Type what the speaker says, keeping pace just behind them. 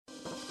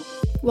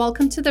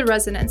Welcome to The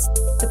Resonance,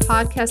 the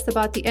podcast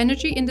about the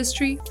energy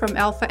industry from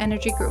Alpha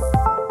Energy Group.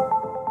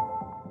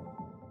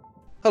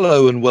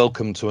 Hello and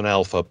welcome to an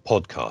Alpha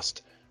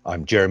podcast.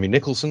 I'm Jeremy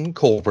Nicholson,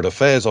 Corporate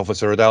Affairs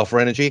Officer at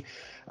Alpha Energy,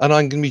 and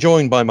I'm going to be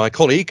joined by my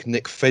colleague,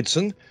 Nick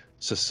Fedson,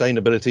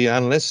 Sustainability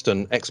Analyst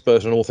and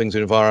expert on all things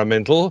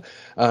environmental.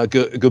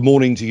 Good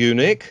morning to you,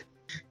 Nick.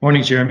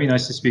 Morning, Jeremy.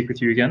 Nice to speak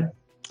with you again.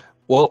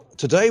 Well,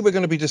 today we're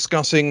going to be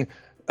discussing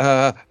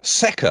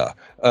SECR,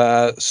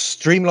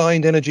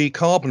 Streamlined Energy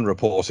Carbon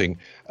Reporting,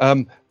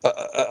 an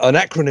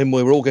acronym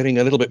we're all getting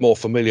a little bit more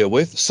familiar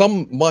with.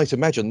 Some might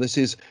imagine this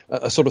is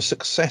a sort of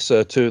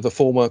successor to the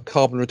former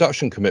carbon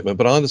reduction commitment,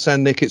 but I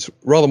understand, Nick, it's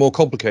rather more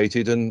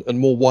complicated and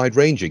more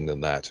wide-ranging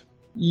than that.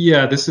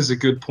 Yeah, this is a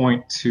good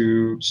point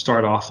to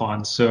start off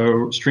on.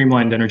 So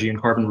Streamlined Energy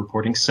and Carbon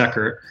Reporting,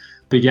 SECR,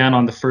 began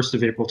on the 1st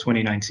of April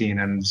 2019,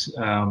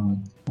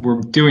 and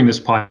we're doing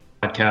this podcast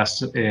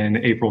in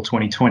April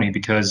 2020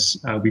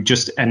 because we've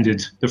just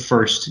ended the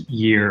first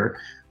year,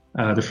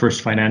 the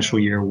first financial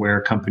year where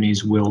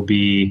companies will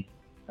be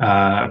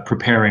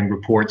preparing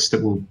reports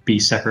that will be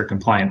SECR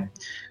compliant.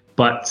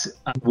 But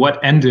what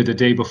ended a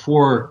day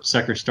before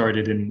SECR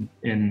started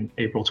in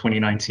April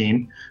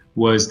 2019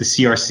 was the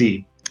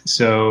CRC.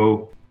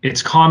 So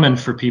it's common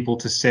for people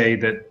to say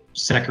that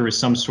SECR is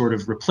some sort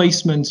of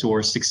replacement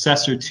or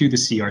successor to the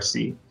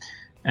CRC.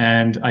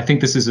 And I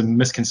think this is a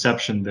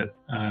misconception that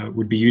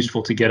would be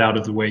useful to get out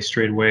of the way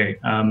straight away.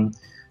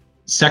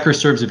 SECR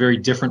serves a very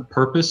different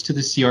purpose to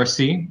the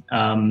CRC.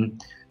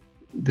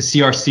 The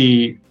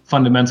CRC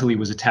fundamentally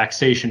was a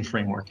taxation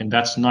framework, and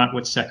that's not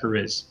what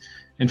SECR is.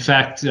 In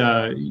fact,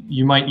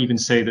 you might even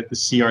say that the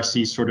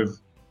CRC sort of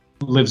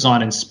lives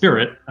on in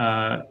spirit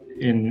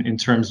in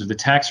terms of the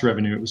tax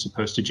revenue it was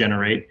supposed to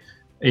generate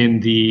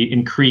in the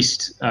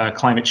increased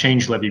climate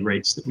change levy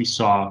rates that we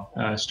saw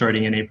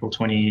starting in April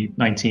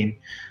 2019.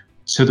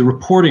 So the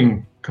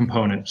reporting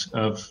component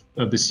of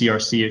the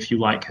CRC, if you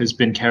like, has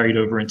been carried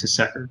over into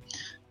SECR.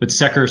 But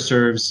SECR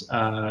serves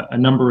a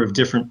number of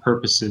different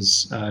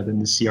purposes than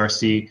the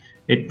CRC.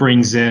 It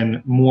brings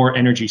in more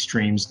energy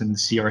streams than the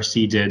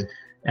CRC did,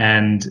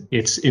 and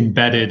it's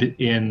embedded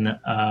in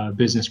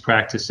business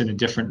practice in a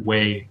different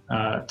way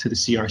to the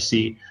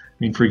CRC.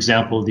 I mean, for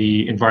example,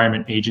 the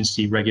Environment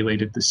Agency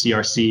regulated the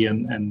CRC,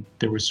 and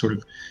there was sort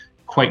of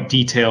quite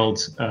detailed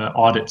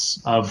audits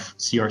of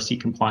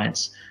CRC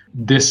compliance.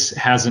 This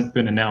hasn't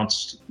been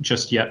announced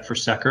just yet for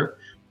SECR.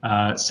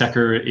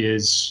 SECR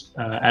is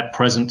at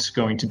present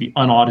going to be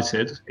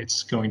unaudited.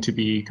 It's going to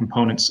be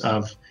components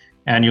of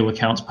annual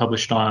accounts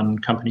published on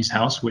Companies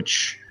House,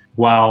 which,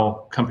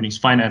 while companies'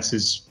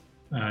 finances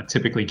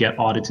typically get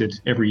audited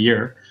every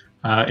year,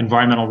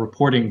 environmental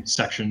reporting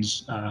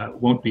sections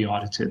won't be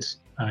audited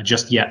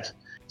just yet.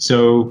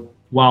 So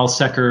while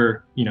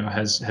SECR,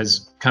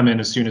 has come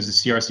in as soon as the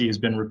CRC has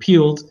been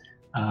repealed,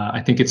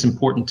 I think it's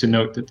important to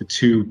note that the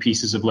two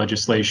pieces of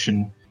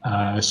legislation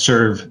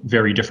serve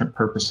very different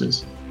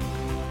purposes.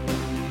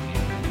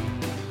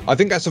 I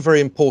think that's a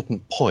very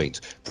important point.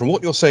 From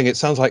what you're saying, it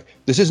sounds like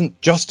this isn't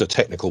just a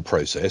technical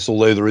process,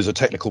 although there is a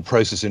technical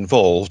process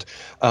involved,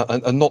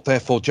 and not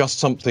therefore just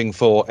something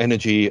for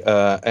energy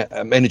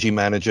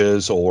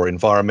managers or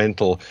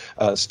environmental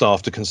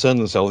staff to concern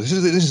themselves.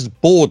 This is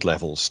board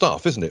level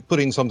stuff, isn't it?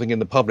 Putting something in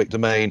the public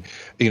domain,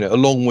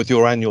 along with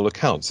your annual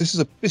accounts. This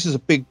is a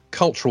big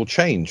cultural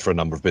change for a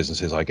number of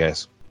businesses, I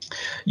guess.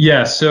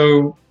 Yeah.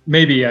 So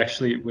maybe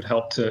actually it would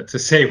help to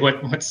say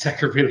what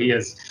SECR really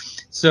is.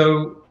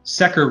 So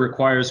SECR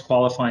requires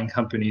qualifying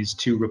companies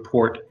to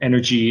report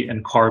energy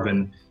and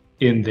carbon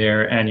in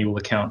their annual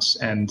accounts.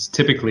 And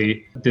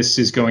typically, this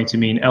is going to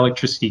mean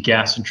electricity,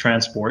 gas, and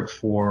transport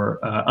for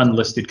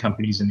unlisted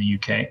companies in the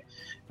UK.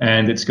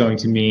 And it's going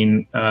to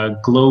mean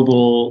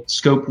global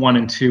scope 1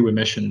 and 2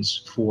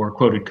 emissions for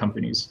quoted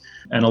companies.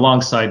 And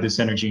alongside this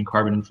energy and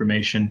carbon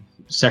information,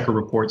 SECR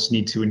reports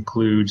need to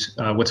include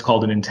what's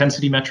called an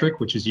intensity metric,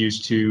 which is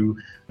used to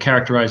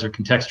characterize or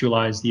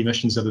contextualize the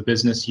emissions of a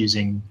business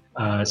using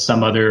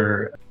some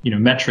other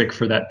metric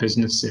for that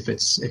business. If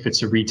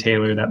it's a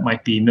retailer, that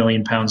might be £1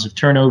 million of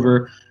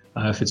turnover.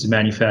 If it's a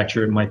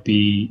manufacturer, it might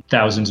be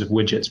thousands of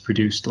widgets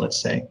produced, let's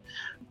say.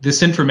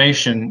 This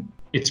information,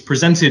 it's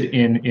presented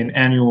in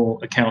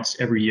annual accounts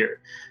every year.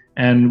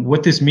 And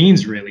what this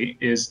means really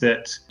is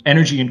that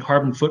energy and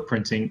carbon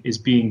footprinting is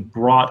being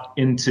brought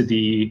into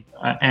the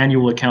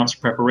annual accounts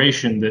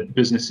preparation that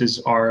businesses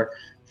are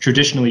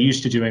traditionally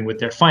used to doing with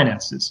their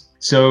finances.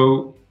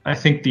 So I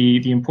think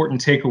the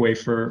important takeaway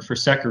for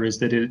SECR is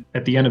that it,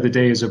 at the end of the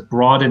day, is a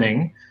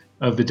broadening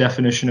of the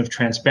definition of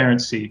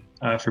transparency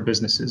for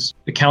businesses.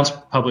 Accounts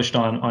published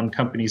on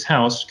Companies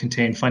House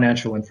contain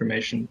financial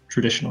information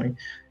traditionally,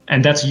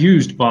 and that's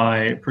used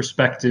by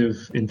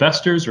prospective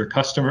investors or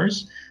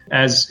customers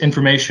as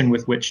information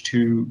with which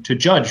to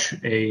judge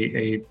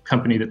a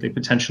company that they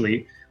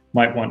potentially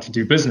might want to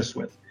do business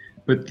with.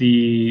 But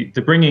the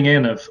bringing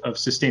in of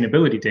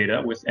sustainability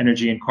data with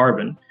energy and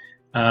carbon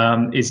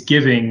is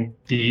giving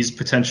these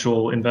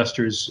potential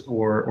investors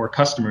or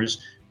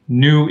customers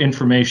new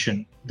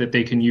information that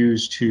they can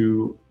use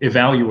to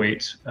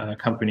evaluate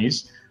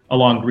companies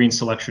along green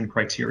selection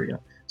criteria.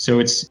 So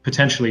it's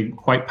potentially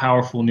quite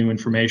powerful new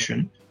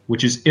information,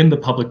 which is in the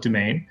public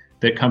domain,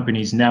 that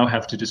companies now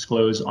have to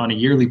disclose on a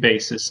yearly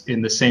basis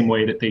in the same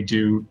way that they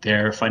do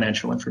their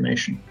financial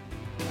information.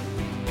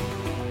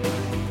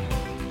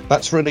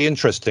 That's really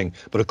interesting.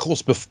 But of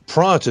course,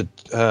 prior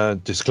to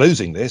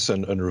disclosing this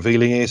and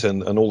revealing it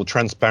and all the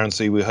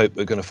transparency we hope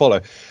are going to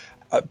follow,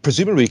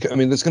 presumably, I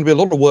mean, there's going to be a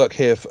lot of work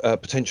here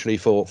potentially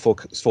for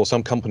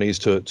some companies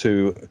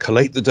to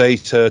collate the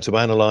data, to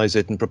analyze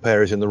it and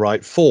prepare it in the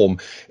right form.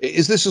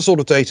 Is this the sort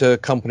of data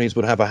companies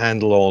would have a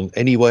handle on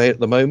anyway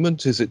at the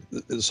moment? Is it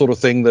the sort of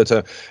thing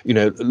that,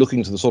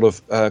 looking to the sort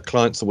of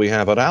clients that we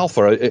have at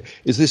Alpha,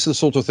 is this the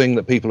sort of thing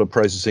that people are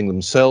processing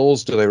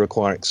themselves? Do they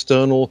require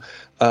external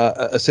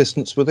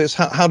assistance with this?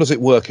 How does it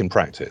work in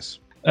practice?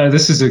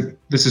 This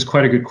is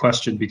quite a good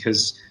question,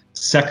 because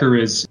SECR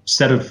is a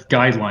set of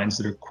guidelines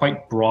that are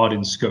quite broad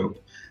in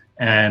scope,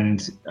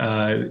 and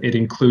it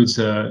includes,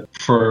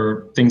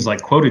 for things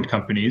like quoted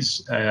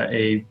companies,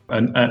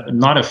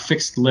 not a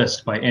fixed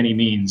list by any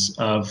means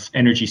of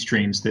energy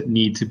streams that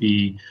need to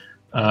be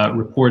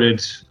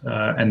reported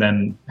and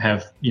then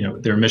have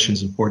their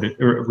emissions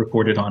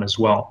reported on as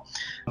well.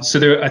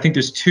 So I think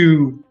there's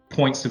 2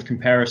 points of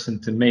comparison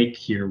to make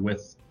here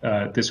with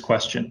this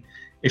question.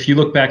 If you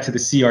look back to the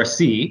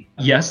CRC,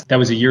 yes, that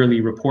was a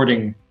yearly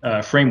reporting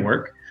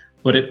framework,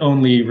 but it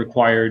only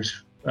required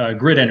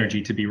grid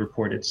energy to be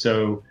reported.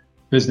 So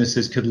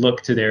businesses could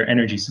look to their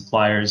energy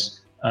suppliers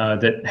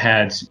that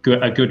had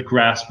a good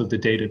grasp of the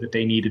data that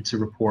they needed to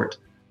report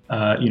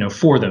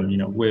for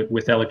them.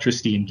 With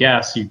electricity and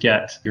gas, you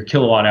get your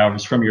kilowatt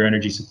hours from your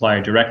energy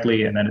supplier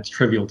directly, and then it's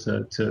trivial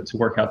to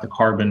work out the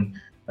carbon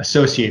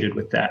associated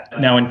with that.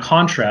 Now, in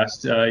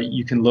contrast,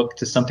 you can look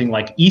to something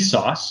like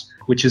ESOS,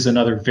 which is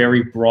another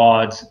very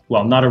broad,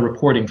 well, not a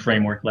reporting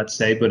framework, let's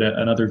say, but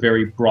another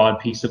very broad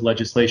piece of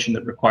legislation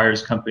that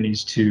requires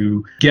companies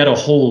to get a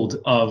hold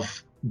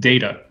of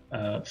data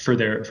for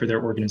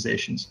their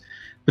organizations.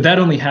 But that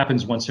only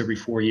happens once every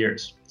 4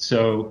 years.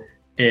 So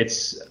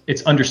it's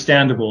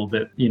understandable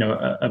that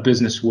a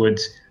business would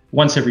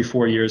once every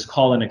 4 years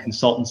call in a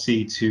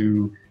consultancy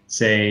to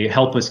say,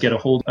 help us get a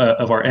hold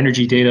of our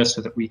energy data so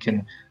that we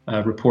can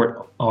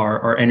report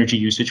our energy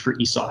usage for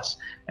ESOS.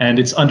 And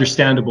it's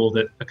understandable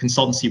that a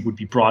consultancy would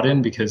be brought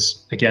in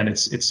because, again,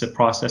 it's a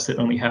process that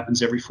only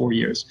happens every 4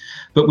 years.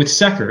 But with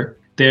SECR,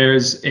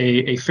 there's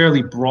a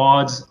fairly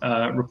broad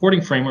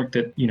reporting framework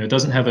that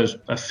doesn't have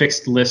a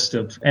fixed list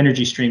of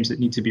energy streams that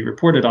need to be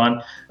reported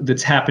on,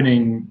 that's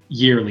happening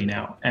yearly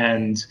now.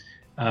 And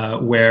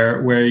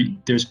where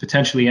there's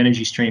potentially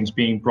energy streams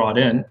being brought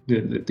in.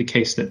 The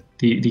case that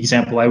the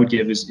example I would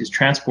give is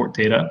transport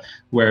data,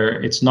 where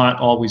it's not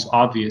always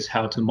obvious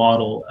how to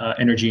model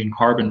energy and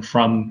carbon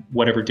from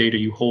whatever data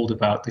you hold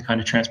about the kind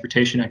of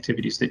transportation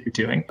activities that you're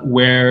doing.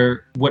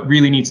 Where what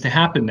really needs to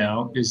happen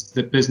now is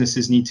that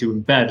businesses need to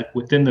embed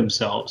within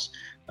themselves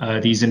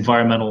these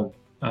environmental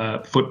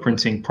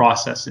footprinting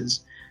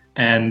processes.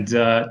 And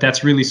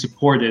that's really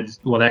supported,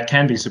 well, that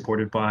can be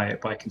supported by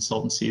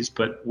consultancies.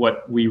 But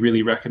what we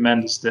really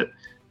recommend is that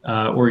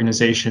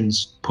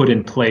organizations put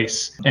in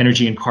place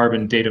energy and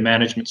carbon data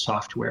management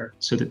software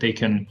so that they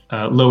can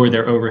lower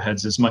their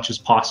overheads as much as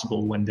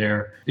possible when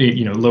they're,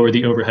 lower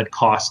the overhead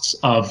costs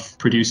of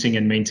producing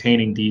and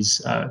maintaining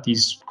these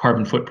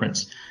carbon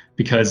footprints.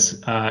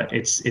 Because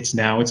it's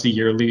a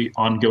yearly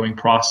ongoing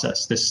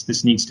process.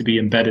 This needs to be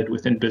embedded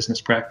within business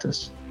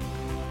practice.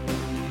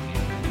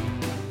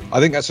 I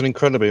think that's an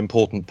incredibly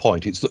important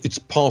point. It's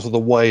part of the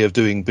way of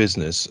doing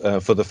business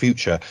for the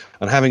future,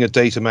 and having a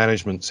data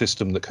management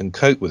system that can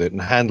cope with it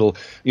and handle,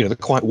 the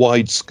quite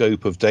wide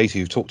scope of data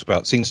you've talked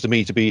about seems to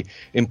me to be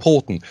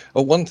important.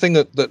 One thing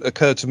that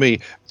occurred to me,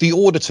 the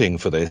auditing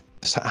for this.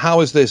 How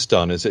is this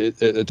done?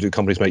 Do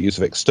companies make use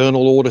of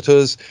external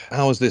auditors?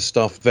 How is this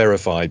stuff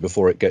verified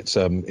before it gets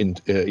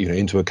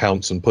into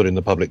accounts and put in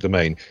the public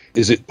domain?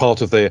 Is it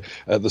part of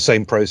the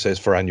same process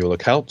for annual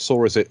accounts,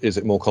 or is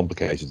it more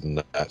complicated than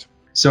that?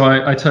 So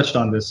I touched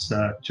on this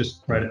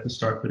just right at the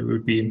start, but it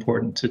would be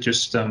important to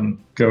just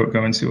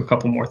go into a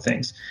couple more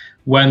things.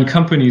 When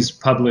companies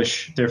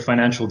publish their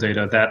financial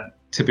data, that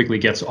typically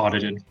gets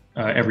audited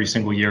every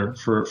single year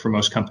for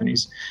most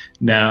companies.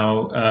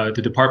 Now,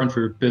 the Department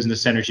for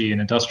Business, Energy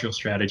and Industrial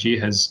Strategy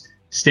has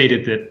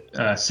stated that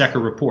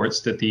SECR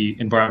reports, that the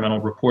environmental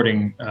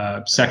reporting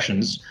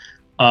sections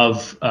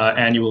of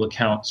annual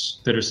accounts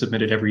that are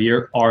submitted every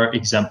year are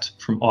exempt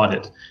from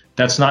audit.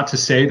 That's not to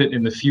say that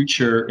in the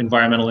future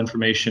environmental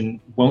information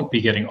won't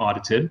be getting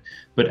audited,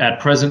 but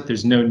at present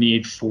there's no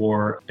need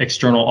for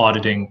external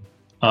auditing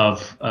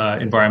of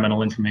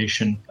environmental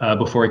information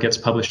before it gets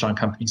published on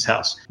Companies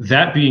House.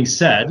 That being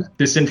said,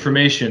 this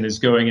information is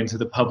going into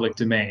the public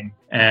domain,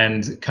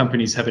 and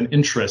companies have an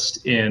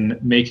interest in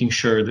making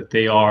sure that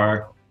they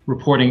are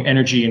reporting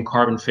energy and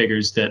carbon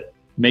figures that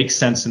make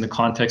sense in the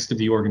context of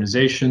the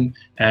organization,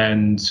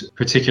 and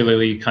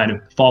particularly kind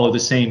of follow the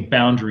same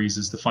boundaries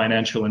as the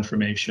financial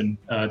information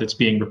that's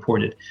being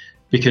reported.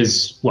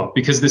 Because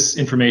this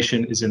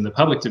information is in the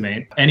public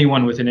domain,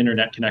 anyone with an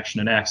internet connection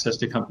and access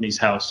to Companies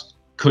House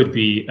could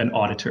be an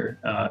auditor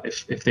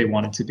if they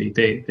wanted to be.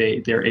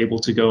 They're able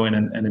to go in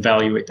and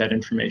evaluate that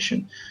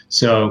information.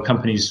 So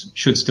companies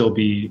should still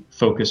be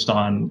focused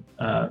on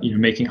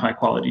making high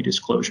quality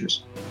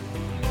disclosures.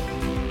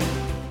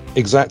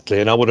 Exactly,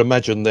 and I would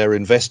imagine their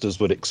investors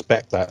would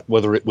expect that,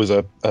 whether it was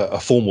a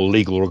formal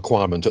legal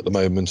requirement at the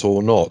moment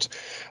or not.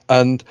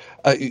 And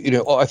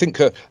I think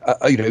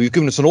you've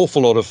given us an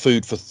awful lot of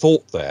food for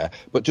thought there.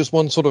 But just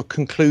one sort of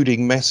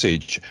concluding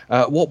message: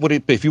 what would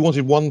it be if you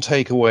wanted one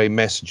takeaway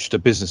message to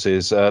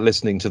businesses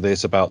listening to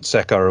this about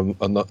SECA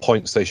and the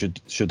points they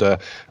should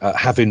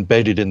have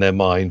embedded in their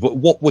mind?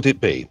 What would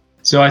it be?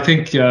 So I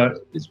think it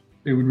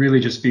would really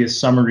just be a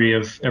summary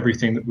of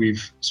everything that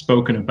we've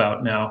spoken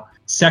about now.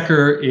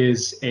 SECA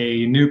is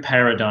a new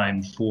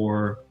paradigm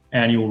for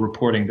annual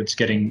reporting that's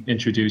getting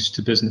introduced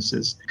to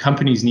businesses.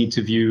 Companies need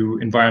to view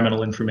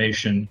environmental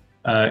information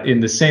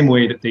in the same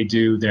way that they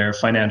do their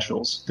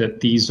financials,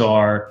 that these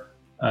are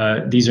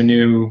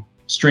new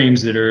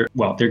streams that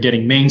they're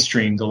getting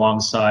mainstreamed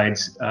alongside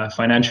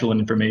financial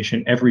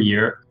information every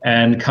year.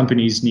 And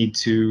companies need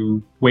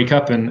to wake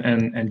up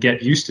and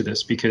get used to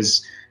this,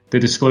 because the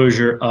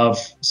disclosure of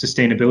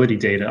sustainability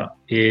data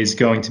is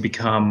going to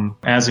become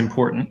as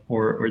important,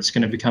 or it's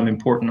going to become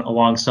important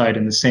alongside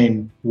in the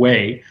same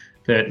way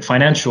that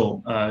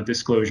financial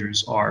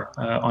disclosures are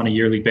on a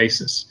yearly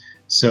basis.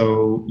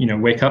 So,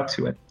 wake up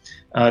to it.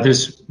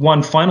 There's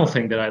one final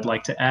thing that I'd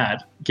like to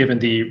add, given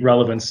the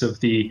relevance of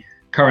the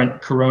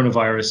current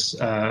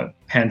coronavirus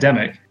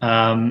pandemic.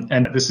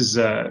 And this is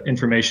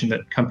information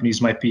that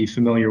companies might be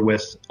familiar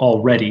with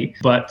already,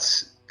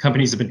 but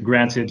companies have been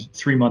granted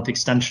 3-month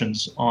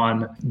extensions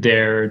on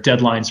their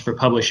deadlines for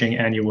publishing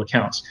annual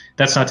accounts.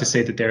 That's not to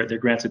say that they're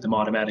granted them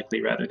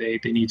automatically. Rather, they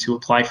need to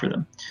apply for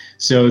them.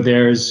 So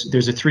there's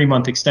a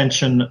 3-month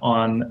extension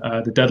on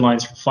the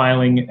deadlines for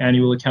filing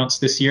annual accounts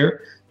this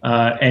year.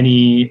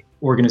 Any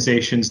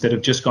organizations that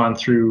have just gone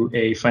through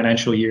a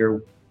financial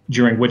year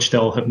during which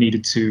they'll have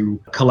needed to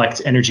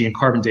collect energy and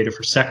carbon data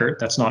for SECA.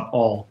 That's not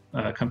all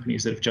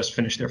companies that have just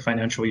finished their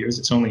financial years.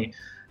 It's only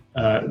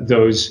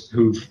those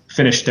who've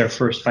finished their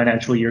first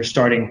financial year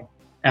starting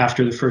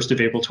after the 1st of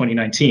April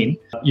 2019,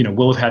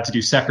 will have had to do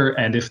SECA.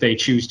 And if they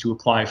choose to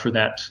apply for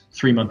that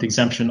 3-month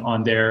exemption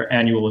on their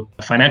annual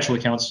financial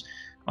accounts,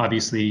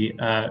 obviously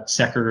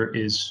SECA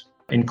is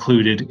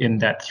included in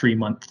that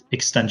 3-month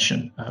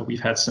extension.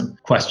 We've had some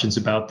questions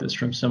about this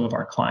from some of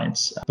our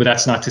clients, but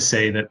that's not to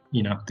say that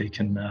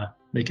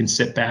they can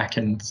sit back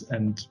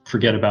and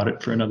forget about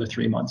it for another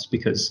 3 months,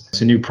 because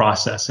it's a new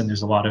process and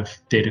there's a lot of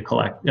data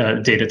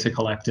to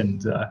collect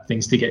and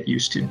things to get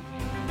used to.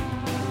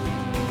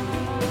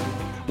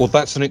 Well,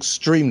 that's an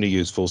extremely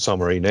useful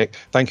summary, Nick.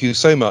 Thank you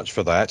so much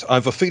for that. I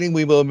have a feeling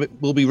we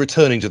will be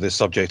returning to this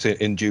subject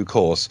in due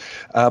course.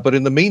 But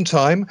in the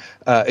meantime,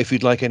 if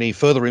you'd like any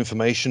further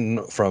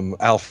information from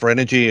Alpha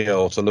Energy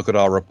or to look at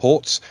our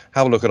reports,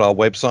 have a look at our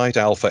website,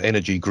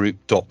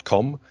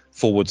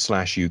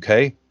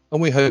 alphaenergygroup.com/UK.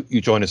 And we hope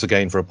you join us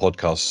again for a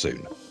podcast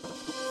soon.